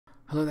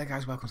Hello there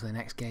guys, welcome to the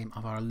next game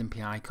of our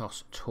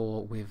Olympiakos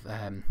tour with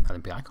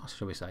Olympiakos,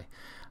 shall we say.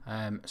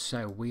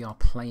 So we are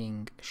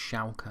playing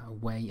Schalke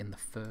away in the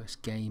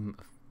first game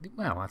of,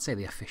 well, I'd say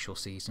the official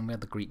season. We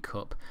had the Greek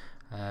Cup,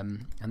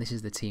 and this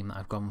is the team that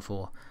I've gone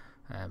for.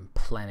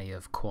 Plenty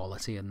of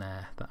quality in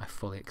there that I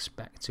fully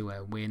expect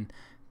to win.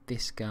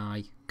 This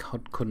guy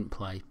couldn't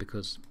play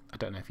because I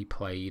don't know if he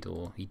played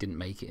or he didn't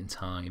make it in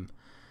time.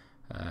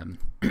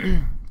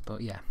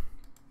 But yeah,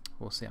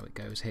 we'll see how it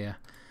goes here.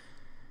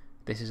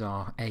 This is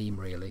our aim,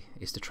 really,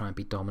 is to try and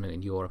be dominant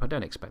in Europe. I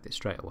don't expect it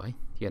straight away,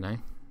 you know.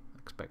 I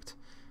expect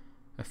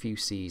a few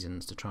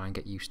seasons to try and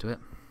get used to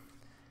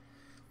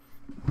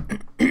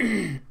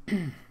it.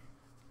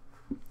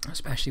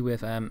 Especially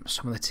with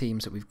some of the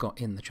teams that we've got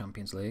in the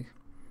Champions League.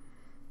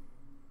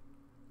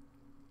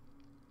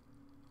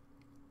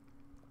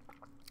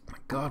 Oh my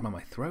God,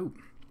 my throat.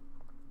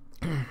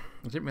 I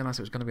didn't realise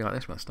it was going to be like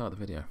this when I started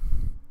the video.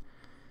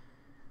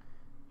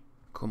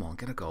 Come on,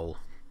 get a goal.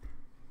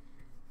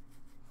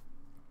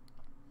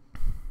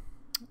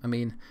 I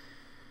mean,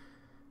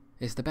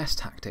 it's the best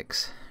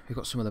tactics. We've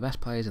got some of the best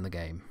players in the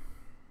game.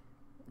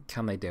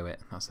 Can they do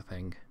it? That's the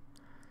thing.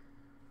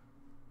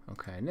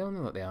 Okay, no,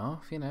 let the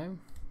half, you know.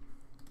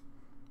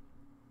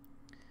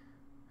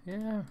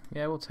 Yeah,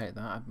 we'll take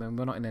that. I mean,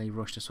 we're not in any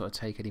rush to sort of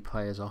take any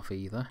players off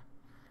either.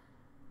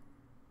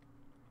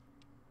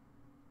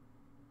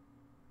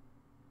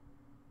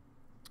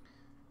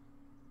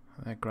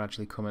 They're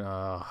gradually coming.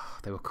 Oh,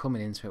 they were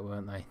coming into it,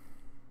 weren't they?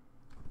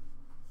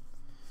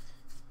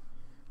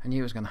 I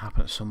knew it was going to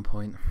happen at some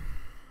point.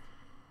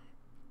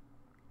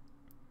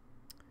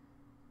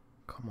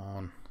 Come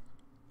on.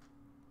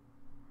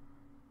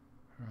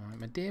 Right,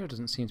 Madeira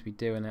doesn't seem to be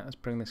doing it. Let's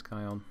bring this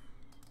guy on.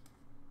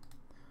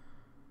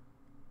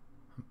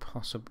 And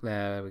possibly,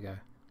 there we go.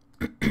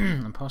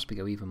 And possibly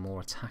go even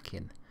more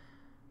attacking.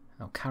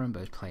 Oh,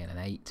 Karambo's playing an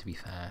 8, to be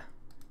fair.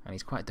 And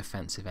he's quite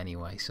defensive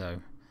anyway,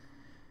 so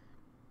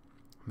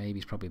maybe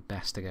it's probably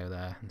best to go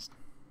there.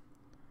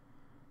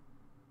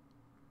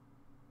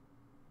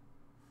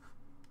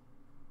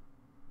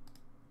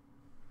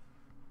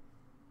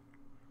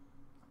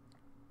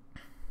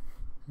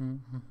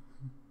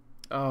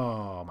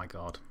 Oh my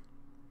God,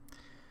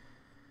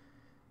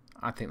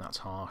 I think that's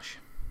harsh.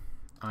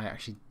 I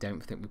actually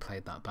don't think we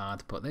played that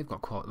bad, but they've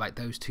got like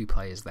those two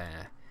players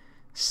there,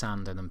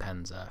 Sandon and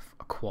Penza,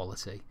 are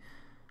quality.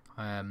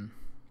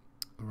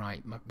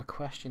 Right, my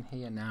question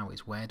here now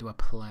is, where do I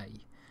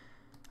play?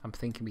 I'm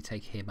thinking we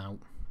take him out.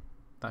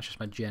 That's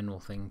just my general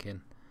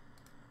thinking.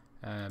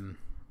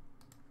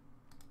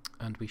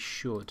 And we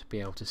should be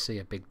able to see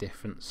a big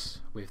difference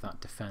with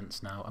that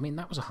defence now. I mean,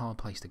 that was a hard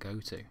place to go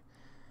to.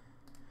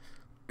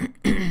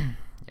 Yeah,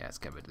 let's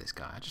get rid of this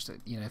guy. I just,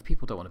 you know, if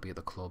people don't want to be at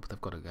the club, they've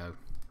got to go.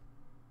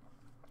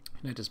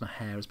 You notice my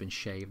hair has been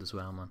shaved as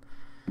well, man.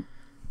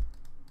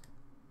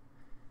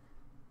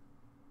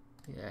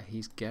 Yeah,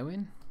 he's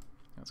going.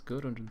 That's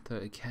good,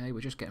 130k. We're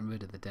just getting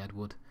rid of the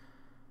Deadwood.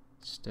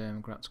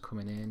 Sturmgrat's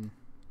coming in.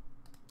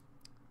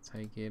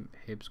 Take him.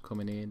 Hibbs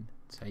coming in.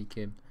 Take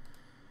him.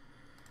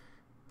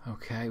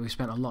 Okay, we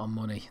spent a lot of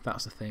money,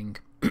 that's the thing.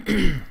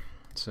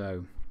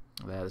 So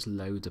there's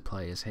loads of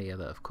players here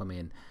that have come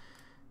in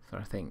for,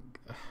 I think,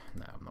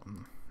 no, I'm not,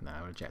 no,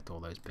 I reject all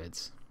those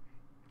bids.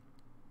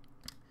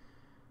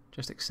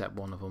 Just accept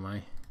one of them, eh?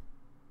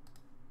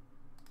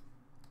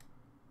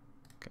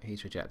 Okay,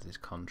 he's rejected his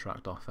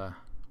contract offer.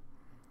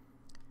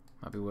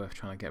 Might be worth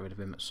trying to get rid of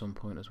him at some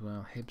point as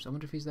well. Hibbs, I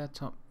wonder if he's their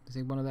top, is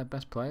he one of their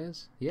best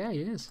players? Yeah, he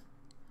is.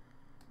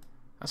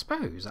 I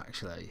suppose,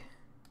 actually.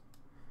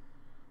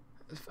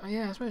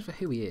 Yeah, I suppose for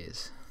who he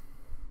is.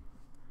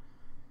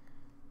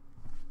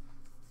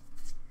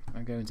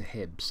 I'm going to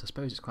Hibbs. I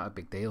suppose it's quite a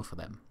big deal for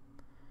them.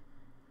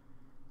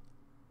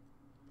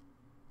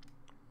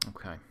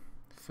 Okay,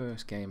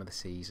 first game of the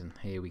season.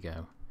 Here we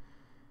go.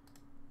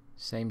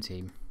 Same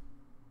team.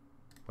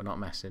 We're not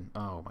messing.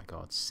 Oh my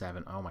God,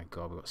 7. Oh my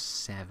God, we've got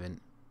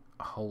 7.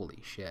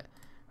 Holy shit.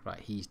 Right,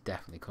 he's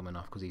definitely coming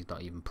off because he's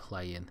not even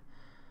playing.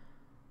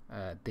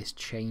 This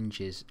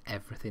changes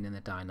everything in the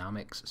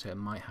dynamics, so it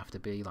might have to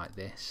be like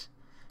this.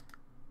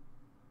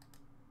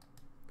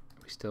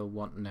 We still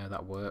want to know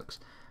that works.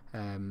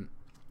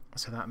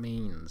 So that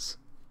means,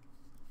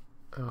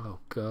 oh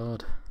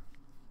God,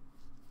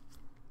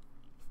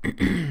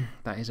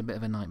 that is a bit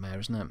of a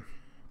nightmare, isn't it?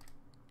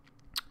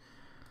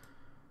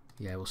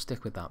 Yeah, we'll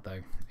stick with that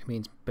though. It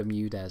means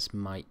Bermudez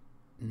might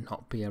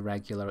not be a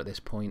regular at this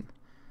point.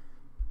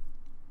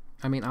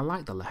 I mean, I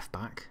like the left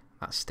back.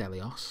 That's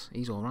Stelios.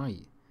 He's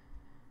alright.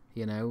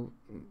 You know,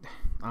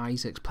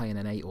 Isaac's playing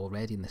an 8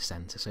 already in the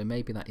centre, so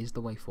maybe that is the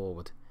way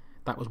forward.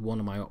 That was one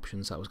of my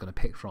options that I was going to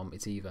pick from.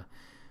 It's either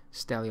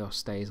Stelios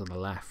stays on the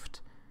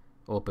left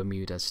or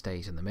Bermudez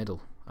stays in the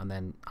middle, and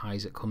then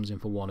Isaac comes in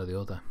for one or the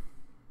other.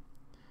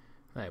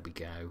 There we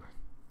go.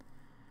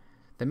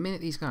 The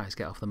minute these guys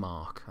get off the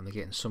mark and they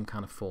get in some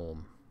kind of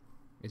form,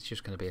 it's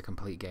just going to be a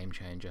complete game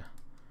changer.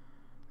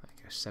 There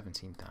you go,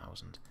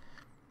 17,000.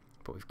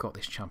 But we've got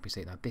this Champions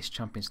League. Now, this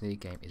Champions League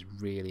game is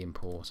really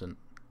important.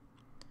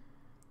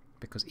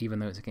 because even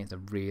though it's against a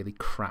really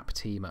crap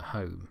team at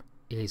home,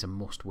 it is a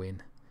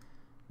must-win.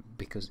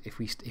 Because if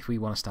we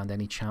want to stand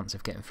any chance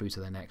of getting through to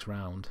the next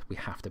round, we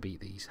have to beat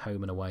these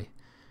home and away.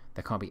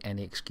 There can't be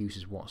any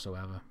excuses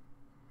whatsoever.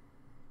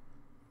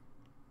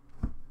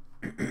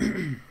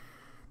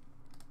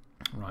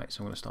 Right, so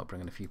I'm going to start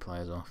bringing a few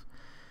players off.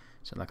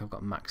 So like I've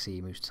got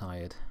Maxime who's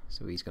tired,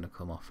 so he's going to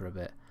come off for a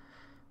bit.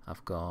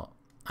 I've got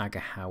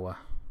Agahawa,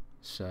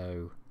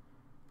 so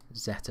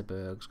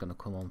Zetterberg's going to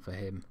come on for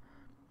him.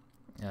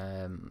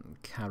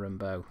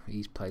 Karambo,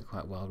 he's played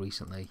quite well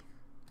recently.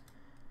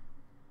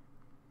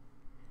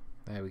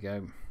 There we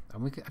go.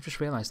 And I've just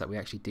realised that we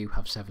actually do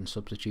have 7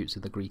 substitutes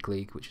in the Greek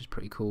League, which is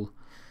pretty cool.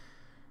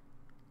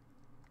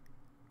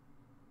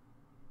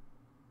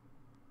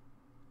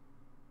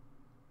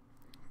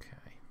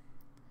 Okay.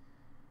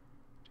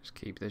 Just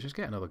keep this. Just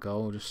get another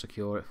goal. Just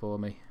secure it for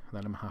me. And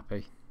then I'm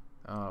happy.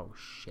 Oh,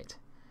 shit.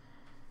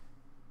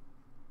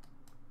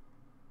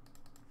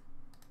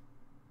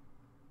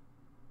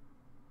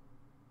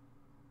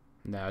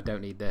 No, I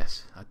don't need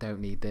this. I don't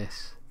need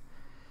this.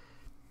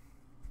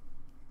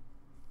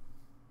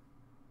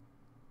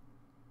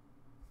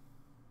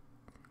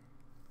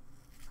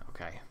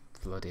 Okay,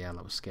 bloody hell,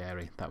 that was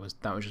scary. That was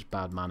just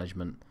bad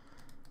management.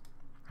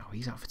 Oh,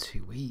 he's out for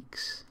 2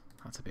 weeks.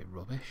 That's a bit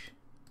rubbish.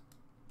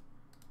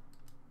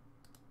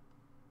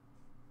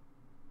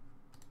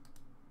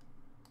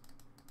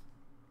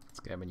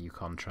 Let's get him a new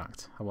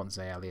contract. I want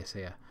Zay Elias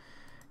here.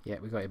 Yeah,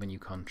 we got him a new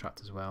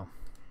contract as well.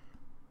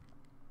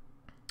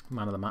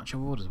 Man of the match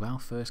award as well,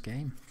 first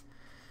game.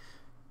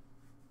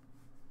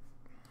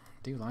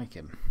 Do like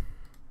him.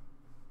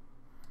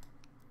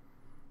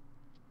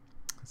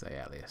 Zay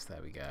Elias,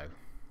 there we go.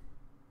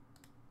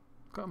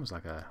 Got him as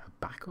like a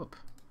backup.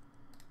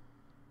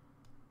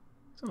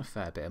 He's on a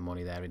fair bit of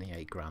money there, isn't he?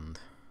 8 grand.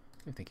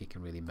 I don't think he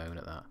can really moan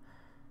at that.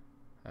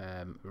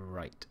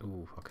 Right.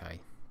 Ooh,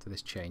 okay. So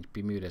this change.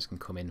 Bermudez can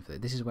come in for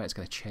this. This is where it's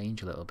going to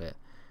change a little bit.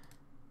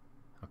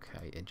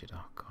 Okay, injured.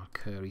 Oh god,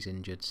 Curry's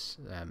injured.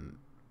 I'm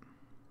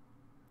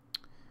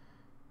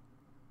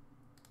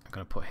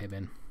going to put him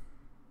in.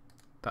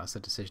 That's the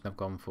decision I've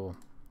gone for.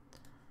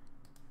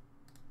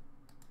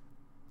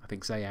 I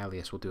think Zay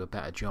Elias will do a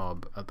better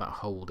job at that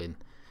holding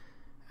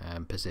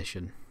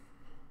position.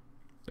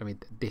 I mean,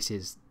 this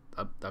is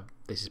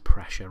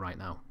pressure right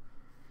now.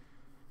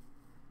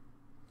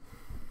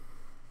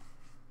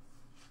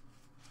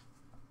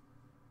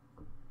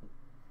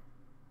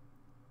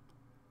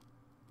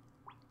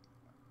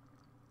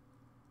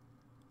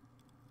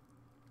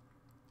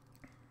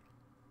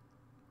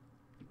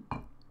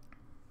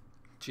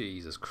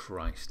 Jesus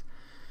Christ.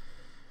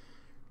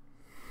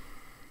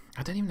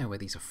 I don't even know where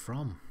these are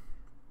from.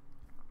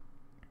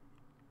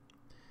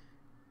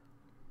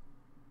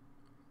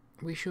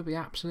 We should be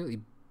absolutely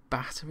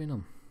battering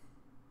them.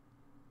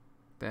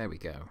 There we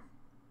go.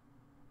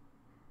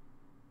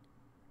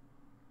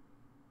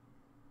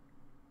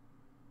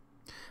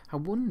 I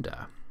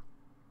wonder,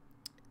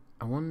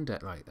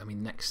 like, I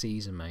mean, next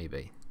season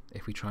maybe,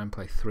 if we try and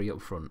play 3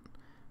 up front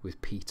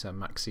with Peter,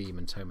 Maxime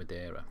and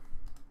Tomadera.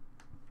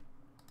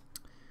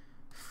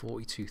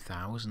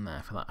 42,000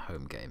 there for that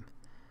home game.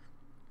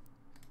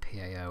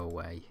 PAO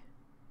away.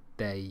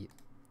 They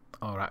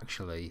are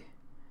actually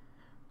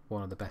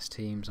one of the best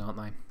teams, aren't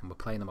they? And we're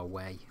playing them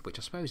away, which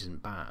I suppose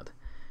isn't bad.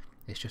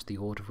 It's just the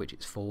order of which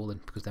it's fallen,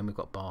 because then we've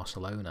got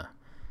Barcelona.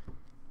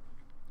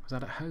 Was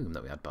that at home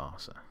that we had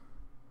Barca?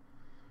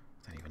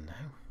 I don't even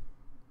know.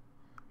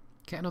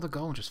 Get another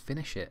goal and just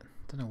finish it.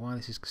 Don't know why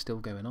this is still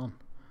going on.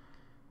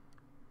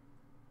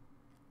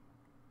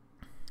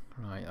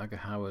 Right,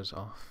 Agahawa's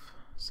off.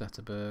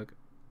 Zetterberg.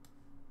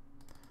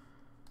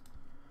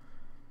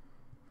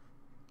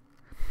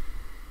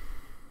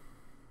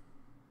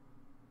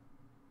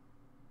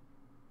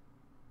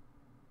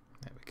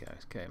 There we go,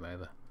 it's game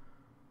over.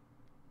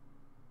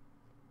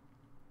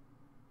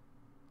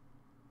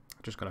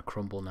 Just going to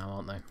crumble now,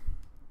 aren't they?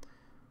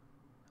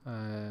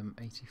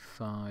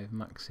 85,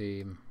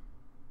 Maxime.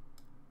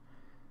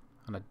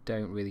 And I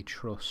don't really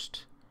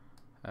trust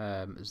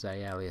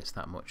Zay Elias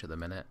that much at the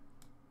minute.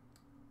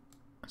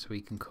 So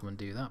he can come and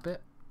do that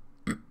bit.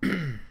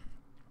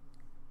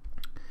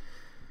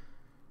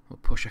 We'll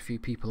push a few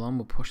people on.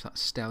 We'll push that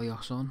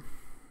Stelios on.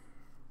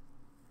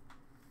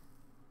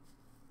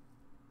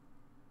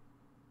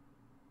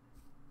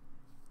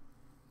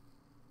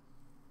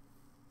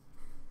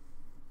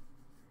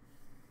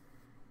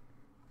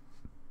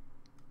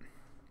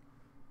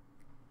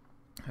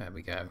 There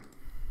we go.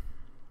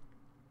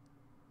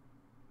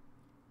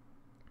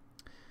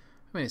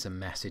 I mean, it's a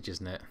message,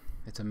 isn't it?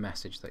 It's a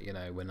message that, you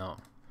know, we're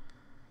not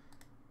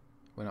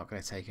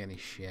going to take any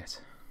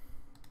shit,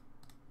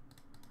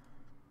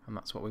 and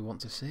that's what we want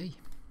to see.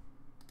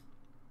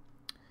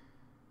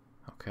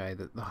 Okay,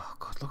 oh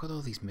god, look at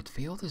all these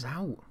midfielders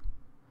out.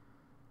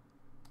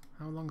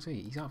 How long's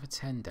he? He's out for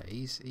 10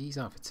 days. He's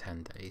out for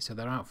 10 days, so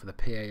they're out for the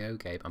PAO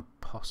game and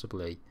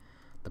possibly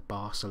the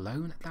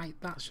Barcelona.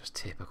 That's just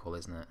typical,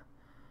 isn't it?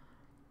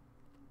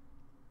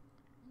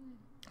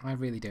 I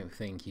really don't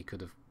think you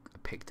could have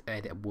picked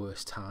a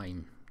worse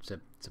time to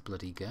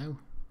bloody go.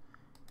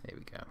 Here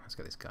we go. Let's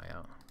get this guy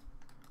out.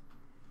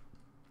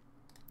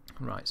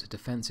 Right, so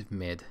defensive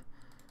mid.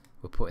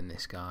 We're putting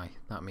this guy.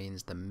 That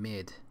means the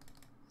mid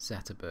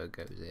Zetterberg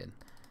goes in.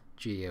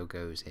 Gio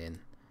goes in.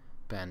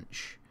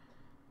 Bench.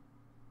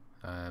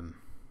 And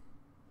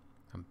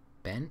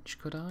bench,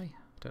 could I?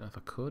 Don't know if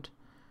I could.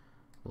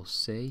 We'll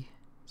see.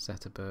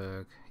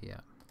 Zetterberg.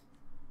 Yeah.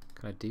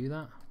 Can I do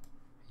that?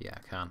 Yeah, I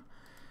can.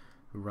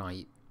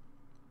 Right.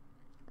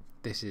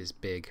 This is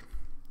big.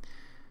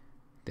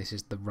 This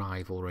is the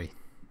rivalry.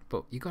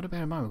 But you've got to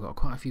bear in mind we've got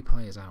quite a few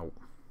players out.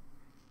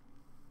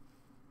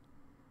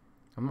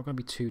 I'm not going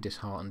to be too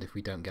disheartened if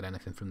we don't get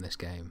anything from this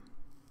game.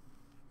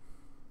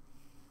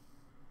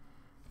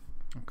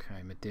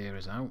 Okay,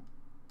 Madeira's out.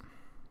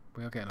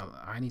 We are getting.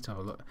 I need to have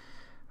a look.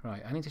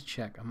 Right, I need to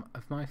check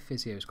if my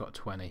physio's got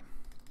 20.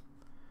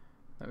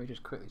 Let me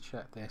just quickly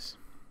check this.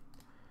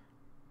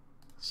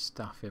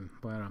 Staff him.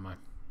 Where am I?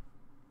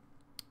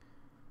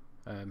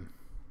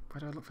 Where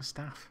do I look for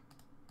staff?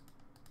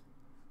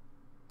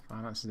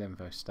 Finances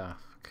info, staff,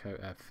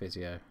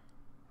 physio.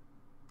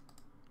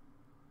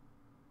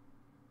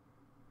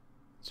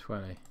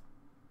 20.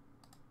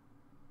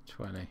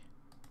 20.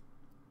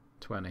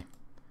 20.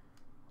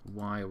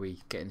 Why are we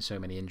getting so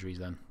many injuries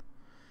then?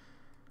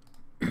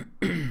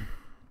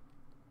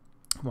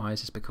 Why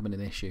is this becoming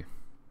an issue?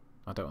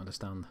 I don't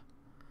understand.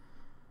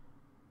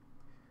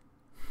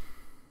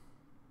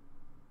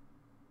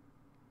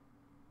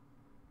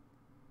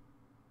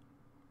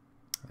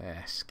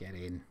 Yes, get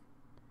in.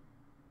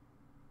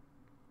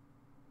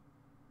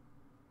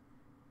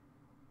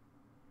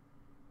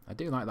 I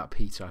do like that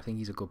Peter. I think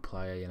he's a good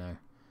player, you know.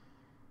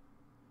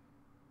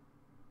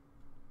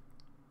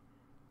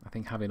 I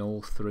think having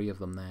all three of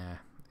them there,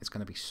 it's going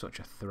to be such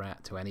a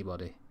threat to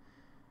anybody.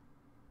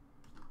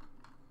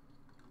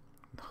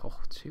 Oh,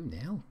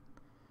 2-0.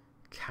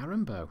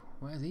 Carambo.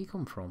 Where's he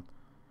come from?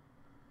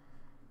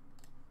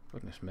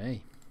 Goodness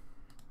me.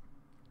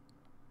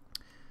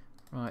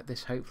 Right,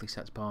 this hopefully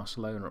sets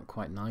Barcelona up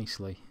quite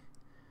nicely.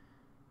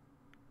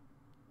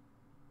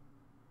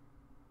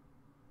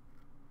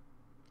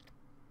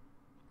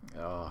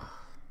 Oh.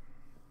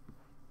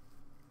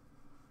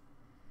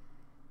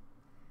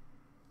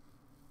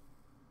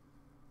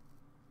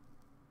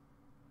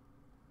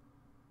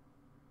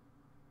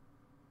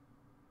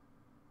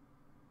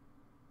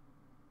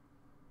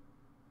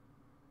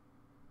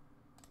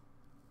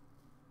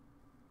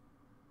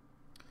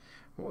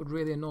 What would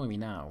really annoy me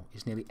now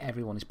is nearly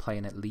everyone is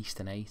playing at least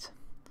an 8.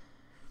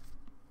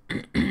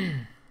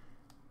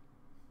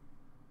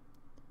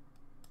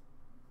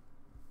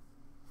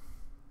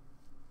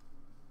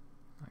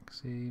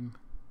 Maxime.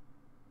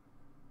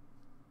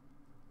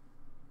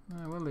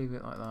 No, we'll leave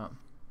it like that.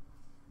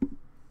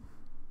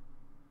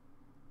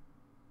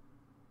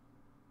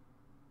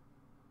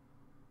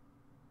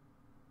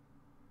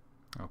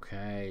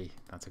 Okay,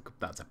 that's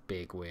a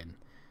big win.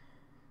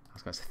 I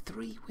was going to say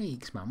 3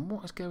 weeks, man.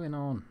 What is going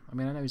on? I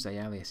mean, I know Zay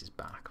Elias is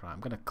back, right? I'm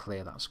going to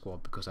clear that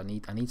squad because I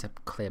need to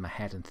clear my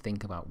head and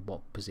think about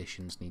what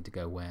positions need to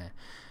go where.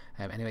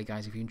 Anyway,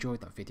 guys, if you enjoyed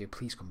that video,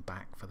 please come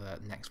back for the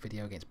next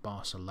video against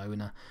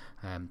Barcelona.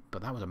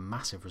 But that was a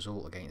massive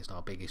result against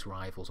our biggest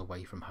rivals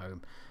away from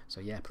home. So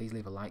yeah, please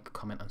leave a like,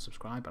 comment, and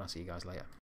subscribe, and I'll see you guys later.